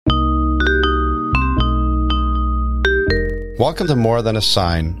Welcome to More Than a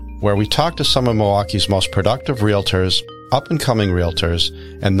Sign, where we talk to some of Milwaukee's most productive realtors, up-and-coming realtors,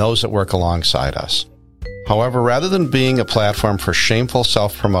 and those that work alongside us. However, rather than being a platform for shameful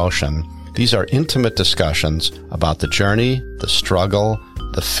self-promotion, these are intimate discussions about the journey, the struggle,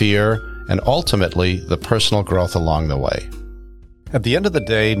 the fear, and ultimately the personal growth along the way. At the end of the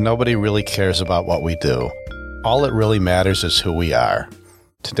day, nobody really cares about what we do. All that really matters is who we are.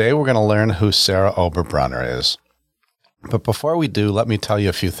 Today we're going to learn who Sarah Oberbrunner is. But before we do, let me tell you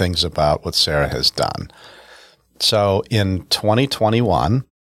a few things about what Sarah has done. So in 2021,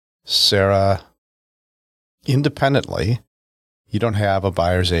 Sarah, independently, you don't have a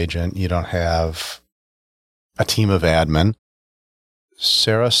buyer's agent, you don't have a team of admin.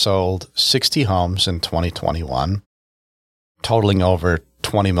 Sarah sold 60 homes in 2021, totaling over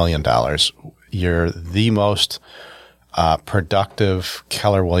 $20 million. You're the most productive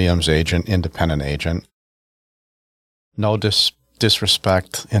Keller Williams agent, independent agent. No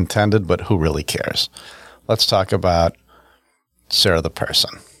disrespect intended, but who really cares? Let's talk about Sarah the person.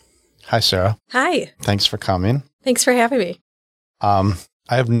 Hi, Sarah. Hi. Thanks for coming. Thanks for having me. I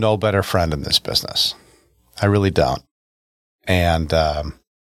have no better friend in this business. I really don't. And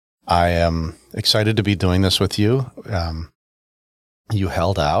I am excited to be doing this with you. You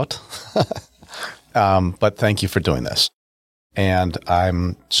held out, but thank you for doing this. And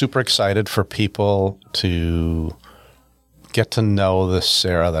I'm super excited for people to get to know the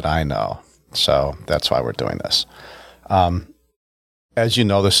Sarah that I know. So that's why we're doing this. As you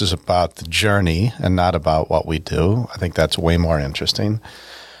know, this is about the journey and not about what we do. I think that's way more interesting.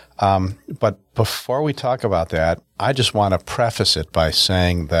 But before we talk about that, I just want to preface it by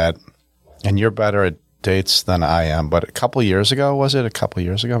saying that, and you're better at dates than I am, but a couple years ago,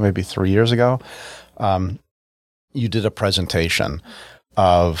 maybe 3 years ago, you did a presentation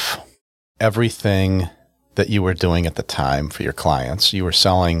of everything that you were doing at the time for your clients. You were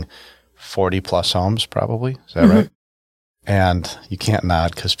selling 40 plus homes, probably. Is that right? And you can't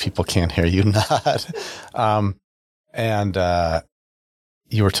nod because people can't hear you nod. And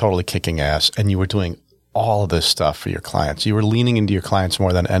you were totally kicking ass, and you were doing all of this stuff for your clients. You were leaning into your clients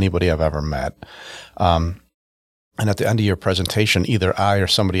more than anybody I've ever met. And at the end of your presentation, either I or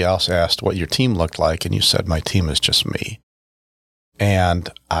somebody else asked what your team looked like, and you said, my team is just me. And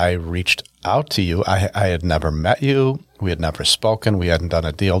I reached out to you. I had never met you. We had never spoken. We hadn't done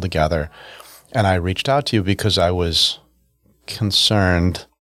a deal together. And I reached out to you because I was concerned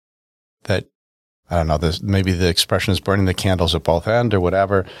that, I don't know, maybe the expression is burning the candles at both ends or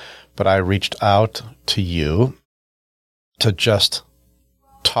whatever, but I reached out to you to just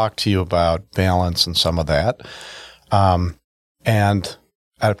talk to you about balance and some of that. And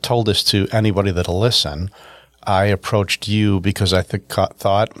I've told this to anybody that'll listen. I approached you because I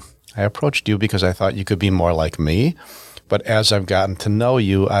thought you could be more like me. But as I've gotten to know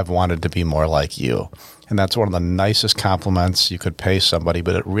you, I've wanted to be more like you. And that's one of the nicest compliments you could pay somebody,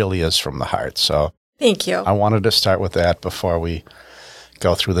 but it really is from the heart. So thank you. I wanted to start with that before we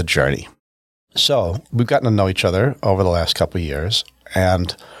go through the journey. So we've gotten to know each other over the last couple of years.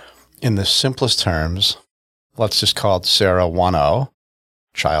 And in the simplest terms, let's just call it Sarah 1.0,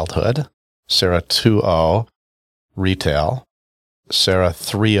 childhood, Sarah 2.0, retail, Sarah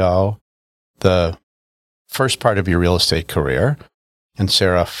 3.0, the first part of your real estate career, and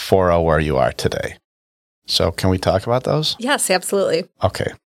Sarah 4.0, where you are today. So can we talk about those? Yes, absolutely.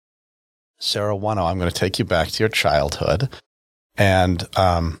 Okay. Sarah 1.0, I'm going to take you back to your childhood. And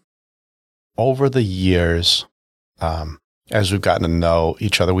over the years, as we've gotten to know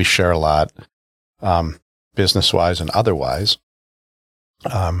each other, we share a lot, business-wise and otherwise.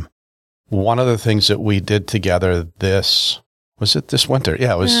 One of the things that we did together was it this winter?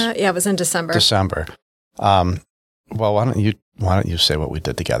 Yeah, it was in December. Well, why don't you say what we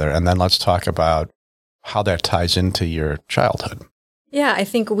did together, and then let's talk about how that ties into your childhood. Yeah, I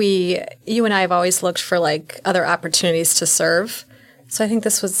think you and I have always looked for like other opportunities to serve. So I think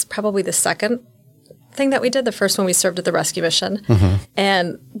this was probably the second thing that we did. The first one we served at the rescue mission. Mm-hmm.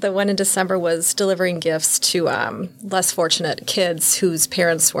 And the one in December was delivering gifts to less fortunate kids whose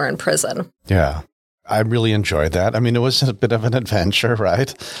parents were in prison. Yeah, I really enjoyed that. I mean, it was a bit of an adventure,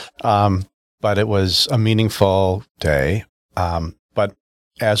 right? But it was a meaningful day. But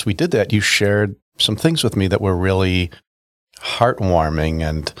as we did that, you shared some things with me that were really heartwarming.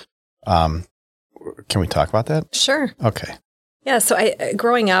 And can we talk about that? Sure. Okay. Yeah, so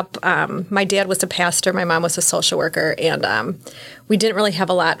growing up, my dad was a pastor, my mom was a social worker, and we didn't really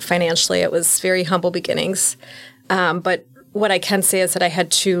have a lot financially. It was very humble beginnings. But what I can say is that I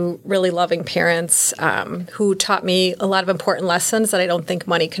had two really loving parents who taught me a lot of important lessons that I don't think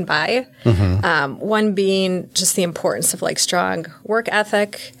money can buy. One being just the importance of like strong work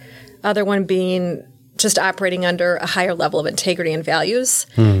ethic. Other one being just operating under a higher level of integrity and values.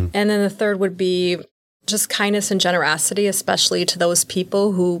 And then the third would be just kindness and generosity, especially to those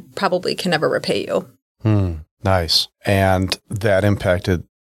people who probably can never repay you. Nice. And that impacted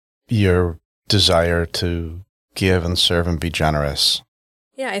your desire to give and serve and be generous.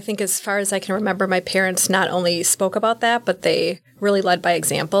 Yeah, I think as far as I can remember, my parents not only spoke about that, but they really led by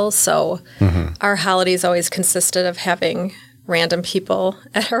example. So our holidays always consisted of having random people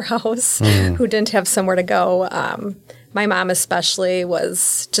at our house who didn't have somewhere to go. My mom especially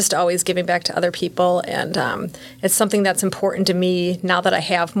was just always giving back to other people. And it's something that's important to me now that I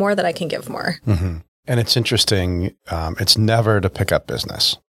have more, that I can give more. And it's interesting. It's never to pick up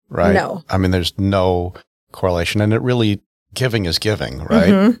business, right? No. I mean, there's no correlation. And it really, giving is giving,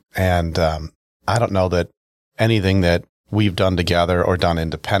 right? And I don't know that anything that we've done together or done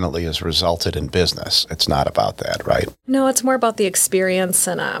independently has resulted in business. It's not about that, right? No, it's more about the experience.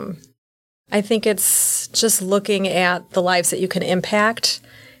 And I think it's just looking at the lives that you can impact.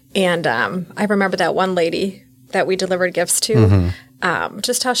 And I remember that one lady that we delivered gifts to,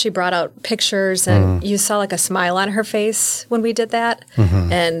 just how she brought out pictures and you saw like a smile on her face when we did that.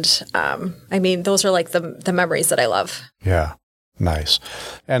 And I mean, those are like the memories that I love. Yeah, nice.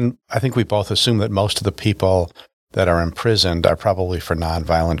 And I think we both assume that most of the people that are imprisoned are probably for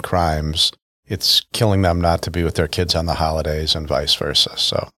nonviolent crimes. It's killing them not to be with their kids on the holidays and vice versa.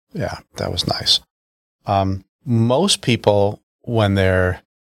 So yeah, that was nice. Most people, when they're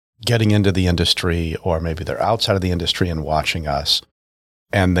getting into the industry, or maybe they're outside of the industry and watching us,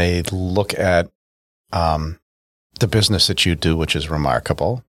 and they look at the business that you do, which is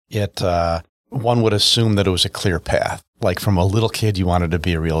remarkable, one would assume that it was a clear path. Like from a little kid, you wanted to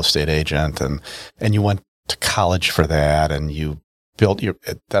be a real estate agent, and you went to college for that, and you built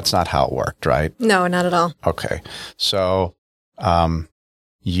that's not how it worked, right? No, not at all. Okay. So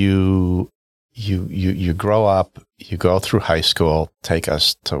you grow up, you go through high school. Take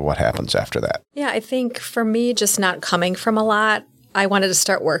us to what happens after that. Yeah, I think for me, just not coming from a lot, I wanted to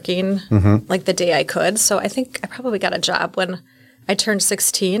start working like the day I could. So I think I probably got a job when I turned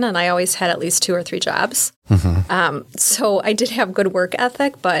 16, and I always had at least 2 or 3 jobs. So I did have good work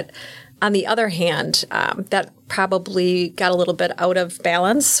ethic, but on the other hand, that probably got a little bit out of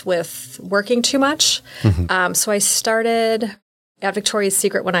balance with working too much. So I started at Victoria's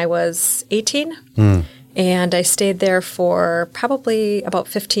Secret when I was 18, and I stayed there for probably about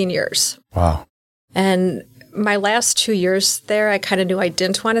 15 years. Wow. And my last 2 years there, I kind of knew I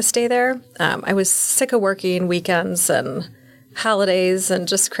didn't want to stay there. I was sick of working weekends and holidays and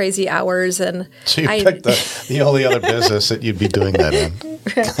just crazy hours. And so you picked the only other business that you'd be doing that in.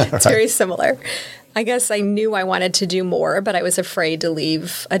 It's very similar. I guess I knew I wanted to do more, but I was afraid to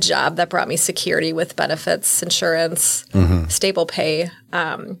leave a job that brought me security with benefits, insurance, stable pay.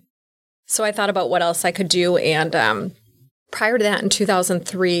 So I thought about what else I could do. And prior to that, in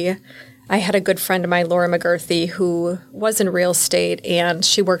 2003, I had a good friend of mine, Laura McGurthy, who was in real estate, and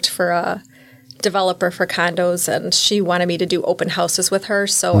she worked for a developer for condos, and she wanted me to do open houses with her,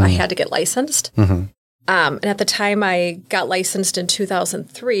 so I had to get licensed. And at the time I got licensed in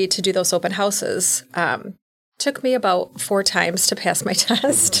 2003 to do those open houses, took me about 4 times to pass my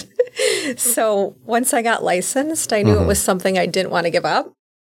test. So once I got licensed, I knew it was something I didn't want to give up,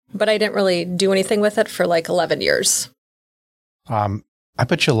 but I didn't really do anything with it for like 11 years. I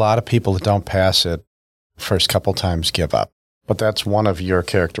bet you a lot of people that don't pass it first couple times give up. But that's one of your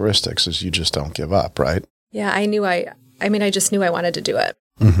characteristics, is you just don't give up, right? Yeah, I just knew I wanted to do it.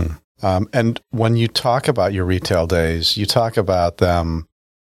 And when you talk about your retail days, you talk about them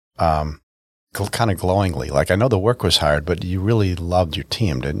kind of glowingly. Like, I know the work was hard, but you really loved your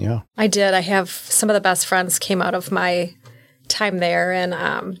team, didn't you? I did. I have some of the best friends came out of my time there, and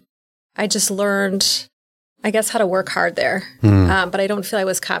I just learned, I guess, how to work hard there. But I don't feel I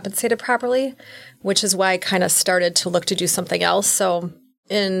was compensated properly, which is why I kind of started to look to do something else. So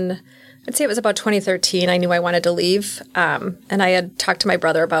I'd say it was about 2013, I knew I wanted to leave. And I had talked to my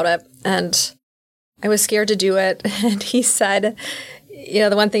brother about it, and I was scared to do it. And he said,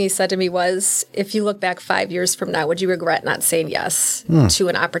 the one thing he said to me was, if you look back 5 years from now, would you regret not saying yes to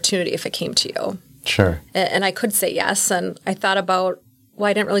an opportunity if it came to you? Sure. And I could say yes. And I thought about, well,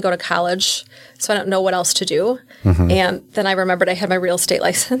 I didn't really go to college, so I don't know what else to do. And then I remembered I had my real estate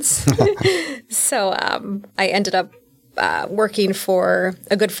license. So I ended up working for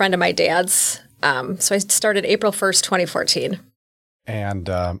a good friend of my dad's. So I started April 1st, 2014. And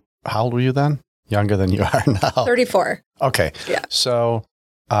how old were you then? younger than you are now. 34. Okay. Yeah. So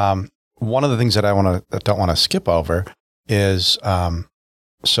one of the things that don't want to skip over is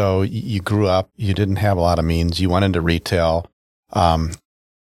so you grew up, you didn't have a lot of means, you went into retail.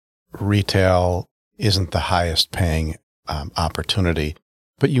 Retail isn't the highest paying opportunity,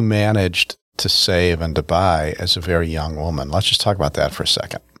 but you managed to save and to buy as a very young woman. Let's just talk about that for a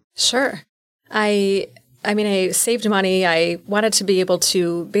second. Sure. I saved money. I wanted to be able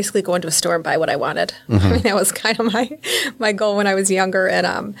to basically go into a store and buy what I wanted. Mm-hmm. I mean, that was kind of my goal when I was younger.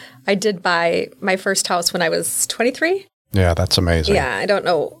 And I did buy my first house when I was 23. Yeah, that's amazing. Yeah, I don't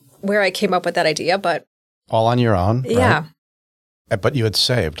know where I came up with that idea, but... All on your own, right? Yeah. But you had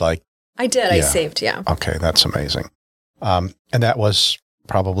saved, like... I did. Yeah. I saved, yeah. Okay, that's amazing. And that was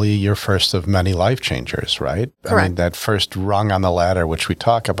probably your first of many life changers, right? Correct. I mean, that first rung on the ladder, which we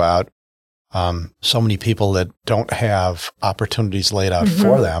talk about, so many people that don't have opportunities laid out mm-hmm.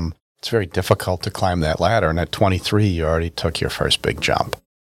 for them, it's very difficult to climb that ladder. And at 23, you already took your first big jump.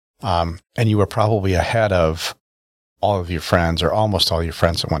 And you were probably ahead of all of your friends or almost all your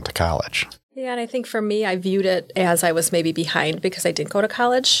friends that went to college. Yeah, and I think for me, I viewed it as I was maybe behind because I didn't go to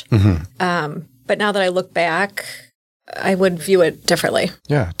college. Mm-hmm. But now that I look back, I would view it differently.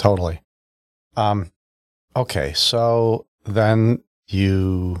 Yeah, totally. Okay, so then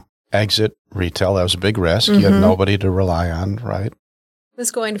you exit retail. That was a big risk. Mm-hmm. You had nobody to rely on, right? I was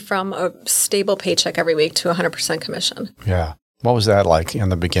going from a stable paycheck every week to 100% commission. Yeah. What was that like in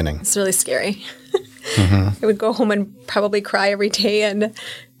the beginning? It's really scary. Mm-hmm. I would go home and probably cry every day and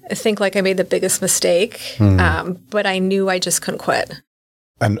think like I made the biggest mistake. Mm-hmm. But I knew I just couldn't quit.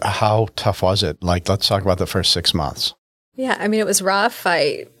 And how tough was it? Like, let's talk about the first 6 months. Yeah, I mean, it was rough.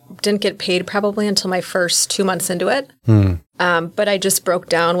 I didn't get paid probably until my first 2 months into it. But I just broke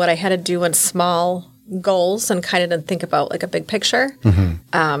down what I had to do in small goals and kind of didn't think about like a big picture.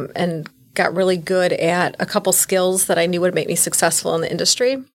 Mm-hmm. And got really good at a couple skills that I knew would make me successful in the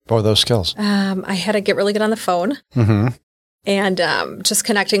industry. What were those skills? I had to get really good on the phone mm-hmm. and just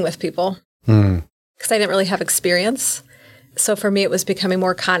connecting with people because I didn't really have experience. So for me, it was becoming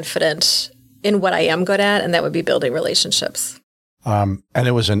more confident in what I am good at, and that would be building relationships. And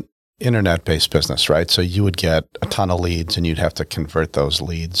it was an internet-based business, right? So you would get a ton of leads, and you'd have to convert those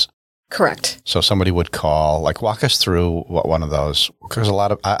leads. Correct. So somebody would call, like walk us through what one of those, because a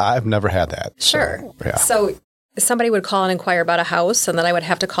lot of, I've never had that. Sure. So, yeah. So somebody would call and inquire about a house, and then I would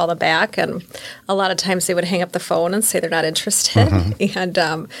have to call them back. And a lot of times they would hang up the phone and say they're not interested. Mm-hmm.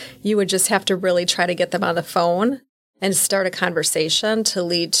 And you would just have to really try to get them on the phone and start a conversation to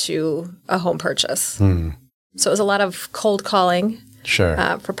lead to a home purchase. So it was a lot of cold calling. Sure.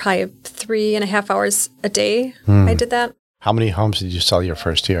 For probably 3.5 hours a day. I did that. How many homes did you sell your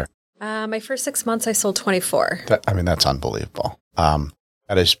first year? My first 6 months, I sold 24. That's unbelievable.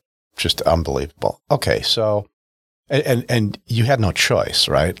 That is just unbelievable. Okay, so, and you had no choice,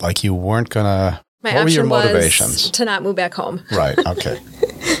 right? Like you weren't going to, what were your motivations? Was to not move back home. Right, okay.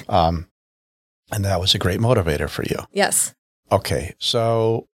 And that was a great motivator for you. Yes. Okay,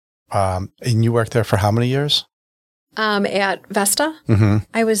 so, and you worked there for how many years? At Vesta. Mm-hmm.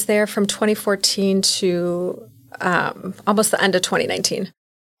 I was there from 2014 to almost the end of 2019.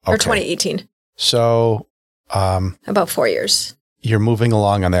 Or 2018. So, about 4 years. You're moving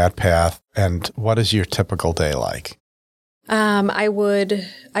along on that path, and what is your typical day like? I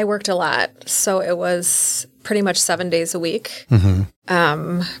worked a lot, so it was pretty much 7 days a week.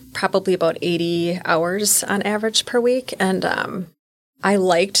 Mm-hmm. Probably about 80 hours on average per week, and I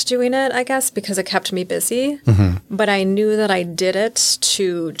liked doing it, I guess, because it kept me busy. Mm-hmm. But I knew that I did it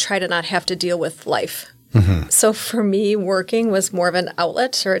to try to not have to deal with life. Mm-hmm. So for me, working was more of an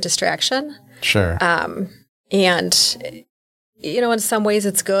outlet or a distraction. Sure. And, in some ways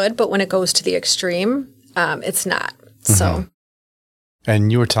it's good, but when it goes to the extreme, it's not. Mm-hmm. So.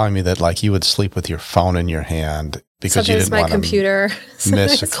 And you were telling me that like you would sleep with your phone in your hand because you didn't want to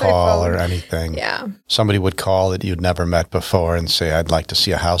miss a call or anything. Yeah. Somebody would call that you'd never met before and say, I'd like to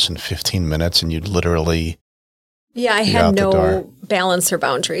see a house in 15 minutes. And you'd literally. Yeah, I had no balance or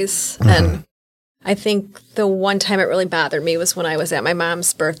boundaries. Mm-hmm. And I think the one time it really bothered me was when I was at my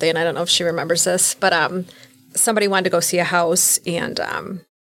mom's birthday, and I don't know if she remembers this, but somebody wanted to go see a house, and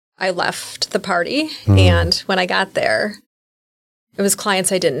I left the party, and when I got there, it was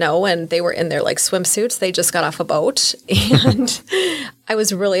clients I didn't know, and they were in their like swimsuits. They just got off a boat, and I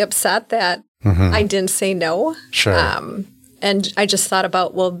was really upset that I didn't say no. Sure. And I just thought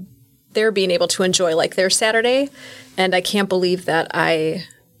about, well, they're being able to enjoy like their Saturday, and I can't believe that I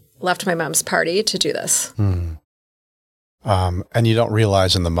left my mom's party to do this. And you don't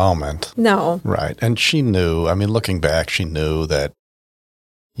realize in the moment. No. Right. And she knew, I mean, looking back, she knew that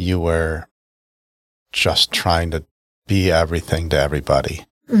you were just trying to be everything to everybody.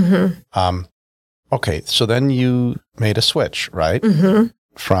 Okay, so then you made a switch, right?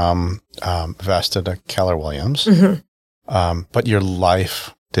 From Vesta to Keller Williams. But your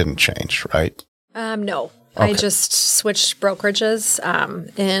life didn't change, right? No. Okay. I just switched brokerages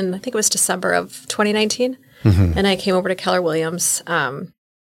in, I think it was December of 2019. And I came over to Keller Williams.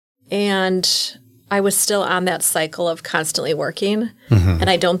 And I was still on that cycle of constantly working. And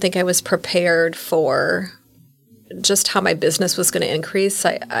I don't think I was prepared for just how my business was going to increase.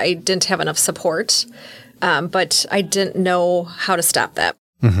 I didn't have enough support, but I didn't know how to stop that.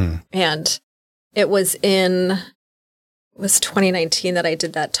 And it was 2019 that I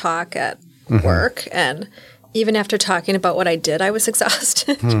did that talk at work. And even after talking about what I did, I was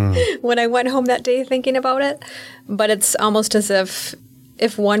exhausted when I went home that day thinking about it. But it's almost as if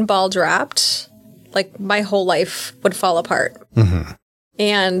one ball dropped, like my whole life would fall apart.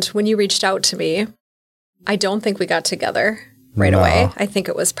 And when you reached out to me, I don't think we got together right away. I think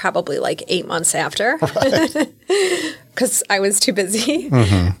it was probably like 8 months after because I was too busy.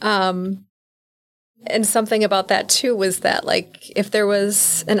 And something about that too was that, like, if there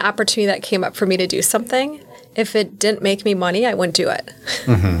was an opportunity that came up for me to do something, if it didn't make me money, I wouldn't do it.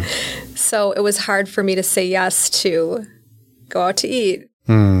 So it was hard for me to say yes to go out to eat,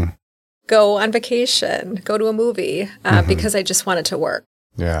 go on vacation, go to a movie, because I just wanted to work.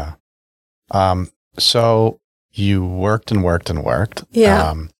 Yeah. So you worked and worked and worked.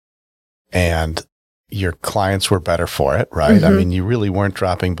 Yeah. And your clients were better for it, right? I mean, you really weren't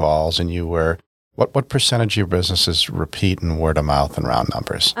dropping balls, and you were, what percentage of your business is repeat and word of mouth and round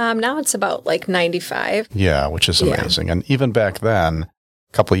numbers? Now it's about like 95. Yeah, which is amazing. And even back then,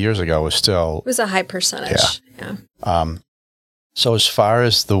 a couple of years ago, it was a high percentage. Yeah. So as far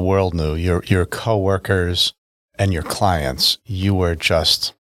as the world knew, your coworkers and your clients, you were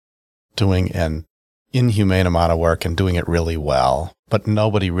just doing an inhumane amount of work and doing it really well, but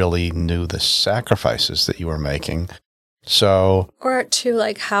nobody really knew the sacrifices that you were making. So, or to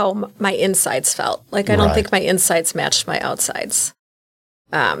like how my insides felt. Like I don't think my insides matched my outsides.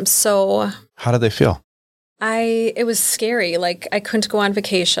 So how did they feel? It was scary. Like I couldn't go on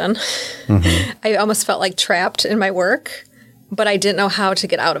vacation. I almost felt like trapped in my work, but I didn't know how to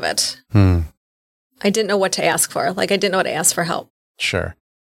get out of it. I didn't know what to ask for. Like I didn't know how to ask for help. Sure.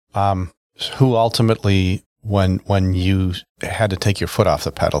 Who ultimately, when you had to take your foot off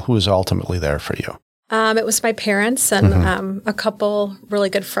the pedal, who was ultimately there for you? It was my parents and a couple really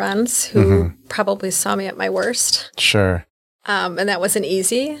good friends who probably saw me at my worst. Sure. And that wasn't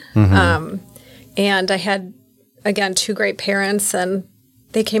easy. And I had, again, 2 great parents, and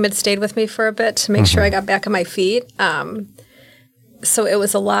they came and stayed with me for a bit to make sure I got back on my feet. So it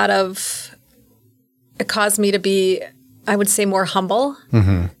was it caused me to be, I would say, more humble,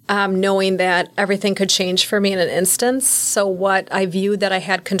 knowing that everything could change for me in an instance. So what I viewed that I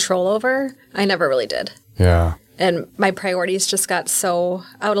had control over, I never really did. Yeah. And my priorities just got so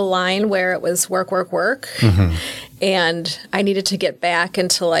out of line where it was work. And I needed to get back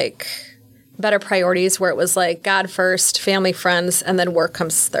into like better priorities where it was like God first, family, friends, and then work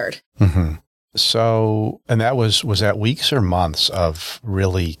comes third. So, and that was that weeks or months of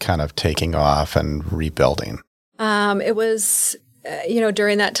really kind of taking off and rebuilding? It was,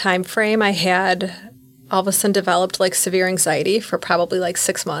 during that time frame, I had all of a sudden developed like severe anxiety for probably like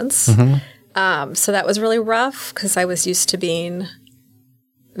 6 months. So that was really rough because I was used to being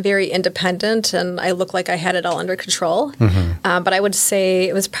very independent and I looked like I had it all under control. But I would say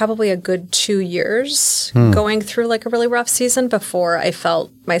it was probably a good 2 years going through like a really rough season before I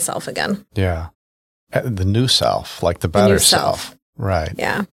felt myself again. Yeah. The new self, like the better self. Right.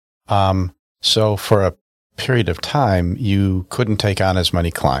 Yeah. So for a period of time, you couldn't take on as many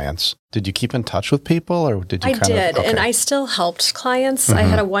clients. Did you keep in touch with people, or did you I did, and I still helped clients. I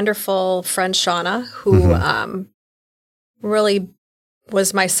had a wonderful friend, Shauna, who really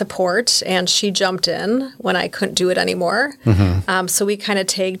was my support, and she jumped in when I couldn't do it anymore. So we kind of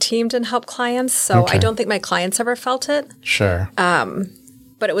tag teamed and helped clients. So I don't think my clients ever felt it. Sure.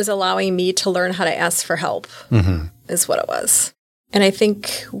 But it was allowing me to learn how to ask for help is what it was. And I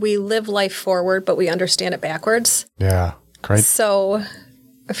think we live life forward, but we understand it backwards. Yeah, great. So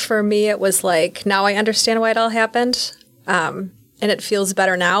for me, it was like, now I understand why it all happened. And it feels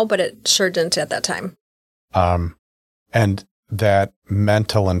better now, but it sure didn't at that time. And that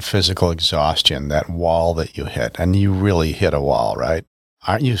mental and physical exhaustion, that wall that you hit, and you really hit a wall, right?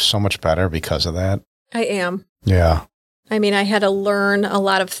 Aren't you so much better because of that? I am. Yeah. I mean, I had to learn a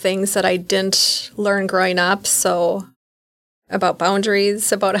lot of things that I didn't learn growing up. So about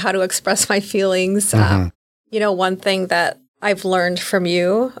boundaries, about how to express my feelings. One thing that I've learned from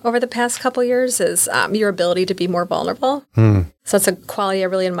you over the past couple years is your ability to be more vulnerable. Hmm. So that's a quality I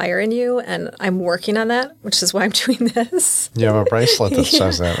really admire in you, and I'm working on that, which is why I'm doing this. You have a bracelet that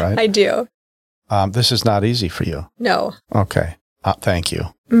says that, right? I do. This is not easy for you. No. Okay. Thank you.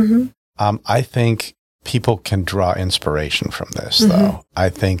 I think people can draw inspiration from this, though. I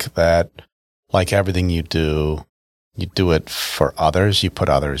think that, like everything you do it for others. You put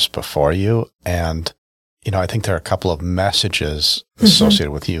others before you. And, I think there are a couple of messages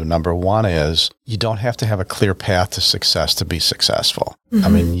associated with you. Number one is you don't have to have a clear path to success to be successful. I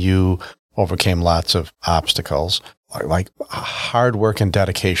mean, you overcame lots of obstacles. Like hard work and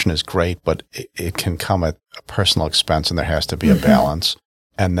dedication is great, but it can come at a personal expense, and there has to be a balance.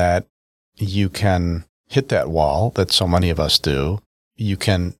 And that you can hit that wall that so many of us do. You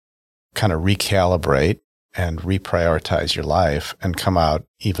can kind of recalibrate and reprioritize your life and come out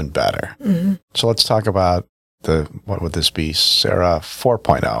even better. So let's talk about what would this be, Sarah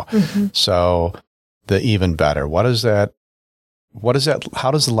 4.0. So the even better. What is that?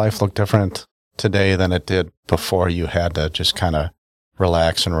 How does the life look different today than it did before you had to just kind of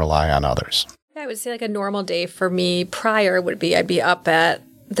relax and rely on others? Yeah, I would say like a normal day for me prior would be I'd be up at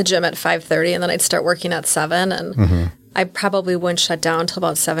the gym at 5:30, and then I'd start working at 7, and I probably wouldn't shut down until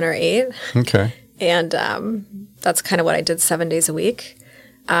about 7 or 8. Okay. And that's kind of what I did 7 days a week.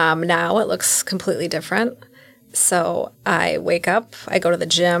 Now it looks completely different. So I wake up, I go to the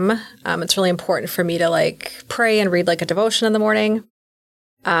gym. It's really important for me to like pray and read like a devotion in the morning,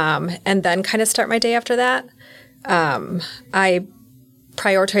 and then kind of start my day after that. I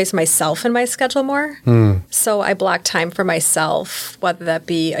prioritize myself in my schedule more. So I block time for myself, whether that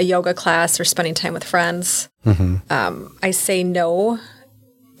be a yoga class or spending time with friends. I say no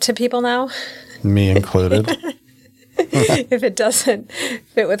to people now. Me included. If it doesn't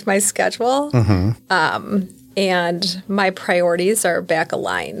fit with my schedule. And my priorities are back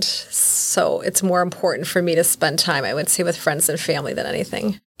aligned. So it's more important for me to spend time, I would say, with friends and family than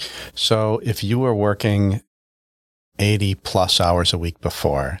anything. So if you were working 80 plus hours a week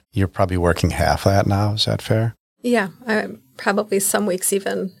before, you're probably working half that now. Is that fair? Yeah, probably some weeks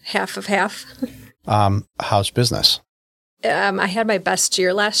even half of half. How's business? I had my best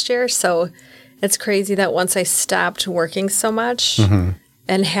year last year, so it's crazy that once I stopped working so much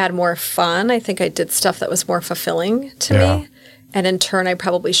and had more fun, I think I did stuff that was more fulfilling to me. And in turn, I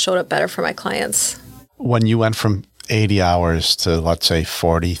probably showed up better for my clients. When you went from 80 hours to, let's say,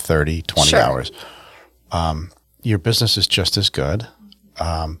 40, 30, 20 hours, your business is just as good,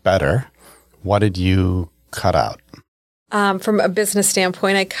 better. What did you cut out? From a business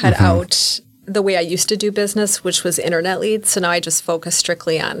standpoint, I cut out the way I used to do business, which was internet leads. So now I just focus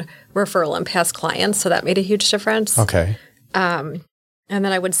strictly on referral and past clients. So that made a huge difference. Okay. And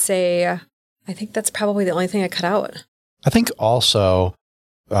then I would say, I think that's probably the only thing I cut out. I think also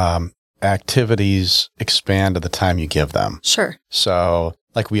activities expand to the time you give them. Sure. So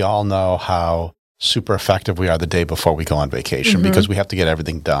like we all know how super effective we are the day before we go on vacation because we have to get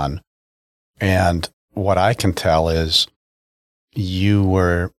everything done. And what I can tell is you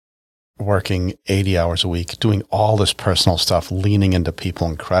were working 80 hours a week, doing all this personal stuff, leaning into people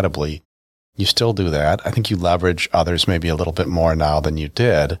incredibly. You still do that. I think you leverage others maybe a little bit more now than you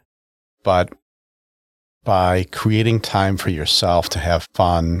did. But by creating time for yourself to have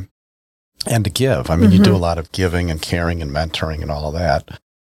fun and to give, I mean, you do a lot of giving and caring and mentoring and all of that.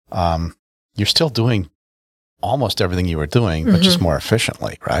 You're still doing almost everything you were doing, but just more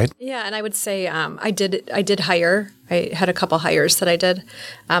efficiently, right? Yeah, and I would say I did hire. I had a couple hires that I did.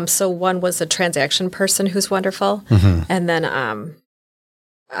 So one was a transaction person who's wonderful, and then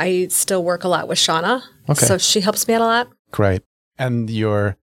I still work a lot with Shauna. Okay. So she helps me out a lot. Great. And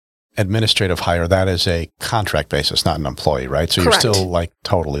your administrative hire, that is a contract basis, not an employee, right? So Correct. You're still like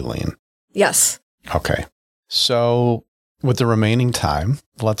totally lean. Yes. Okay. So with the remaining time,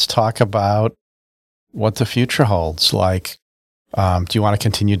 let's talk about what the future holds. Like, do you want to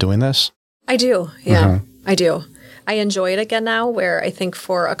continue doing this? I do. Yeah, I do. I enjoy it again now, where I think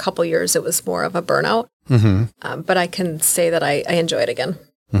for a couple years it was more of a burnout. But I can say that I enjoy it again.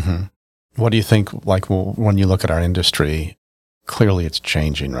 What do you think, like, when you look at our industry, clearly it's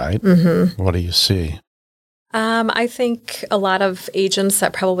changing, right? What do you see? I think a lot of agents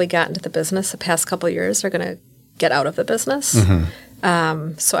that probably got into the business the past couple of years are going to get out of the business.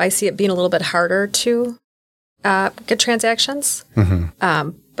 So I see it being a little bit harder to get transactions.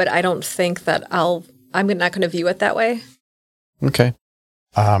 But I don't think that I'm not going to view it that way. Okay.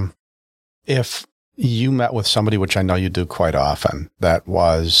 If you met with somebody, which I know you do quite often, that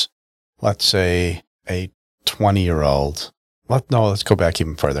was, let's say, a 20-year-old, let's go back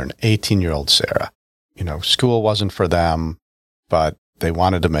even further, an 18-year-old Sarah. You know, school wasn't for them. but they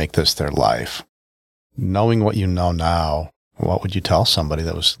wanted to make this their life. Knowing what you know now, what would you tell somebody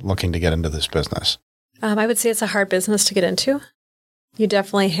that was looking to get into this business? I would say it's a hard business to get into. You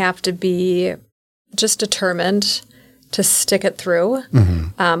definitely have to be just determined to stick it through.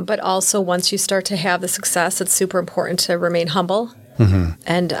 But also once you start to have the success, it's super important to remain humble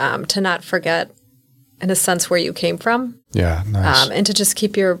and to not forget, in a sense, where you came from. Yeah, nice. And to just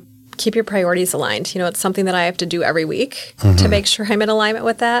keep your priorities aligned. It's something that I have to do every week to make sure I'm in alignment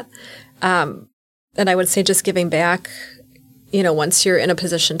with that. And I would say just giving back, once you're in a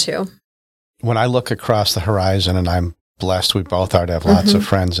position to. When I look across the horizon, and I'm blessed we both are to have lots of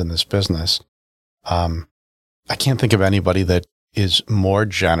friends in this business, I can't think of anybody that is more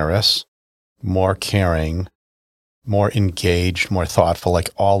generous, more caring, more engaged, more thoughtful, like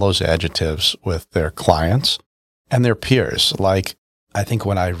all those adjectives with their clients and their peers. Like, I think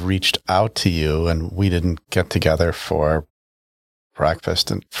when I reached out to you and we didn't get together for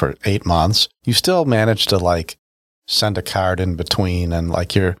breakfast and for 8 months, you still managed to send a card in between, and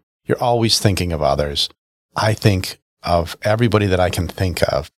you're always thinking of others. I think of everybody that I can think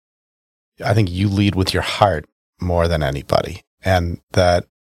of. I think you lead with your heart more than anybody, and that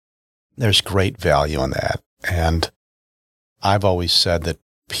there's great value in that. And I've always said that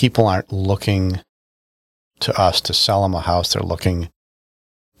people aren't looking to us to sell them a house. They're looking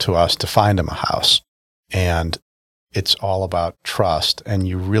to us to find them a house. And it's all about trust. And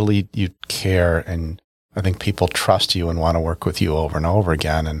you care. And I think people trust you and want to work with you over and over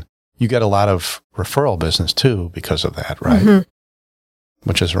again. And you get a lot of referral business too because of that, right?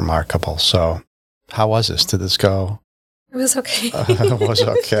 Which is remarkable. So how was this? Did this go? It was okay. It was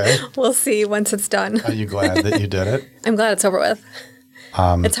okay. We'll see once it's done. Are you glad that you did it? I'm glad it's over with.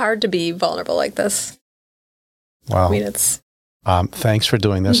 It's hard to be vulnerable like this. Well, it's... thanks for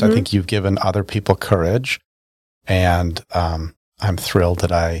doing this. I think you've given other people courage, and I'm thrilled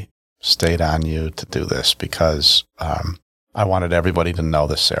that I stayed on you to do this because I wanted everybody to know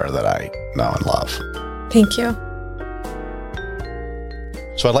the Sarah that I know and love. Thank you.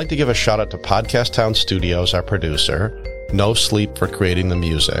 So I'd like to give a shout out to Podcast Town Studios, our producer, No Sleep for creating the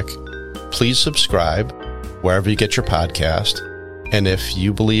music. Please subscribe wherever you get your podcast. And if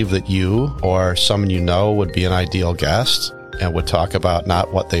you believe that you or someone you know would be an ideal guest and would talk about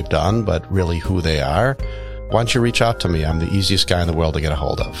not what they've done, but really who they are, why don't you reach out to me? I'm the easiest guy in the world to get a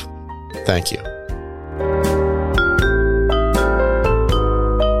hold of. Thank you.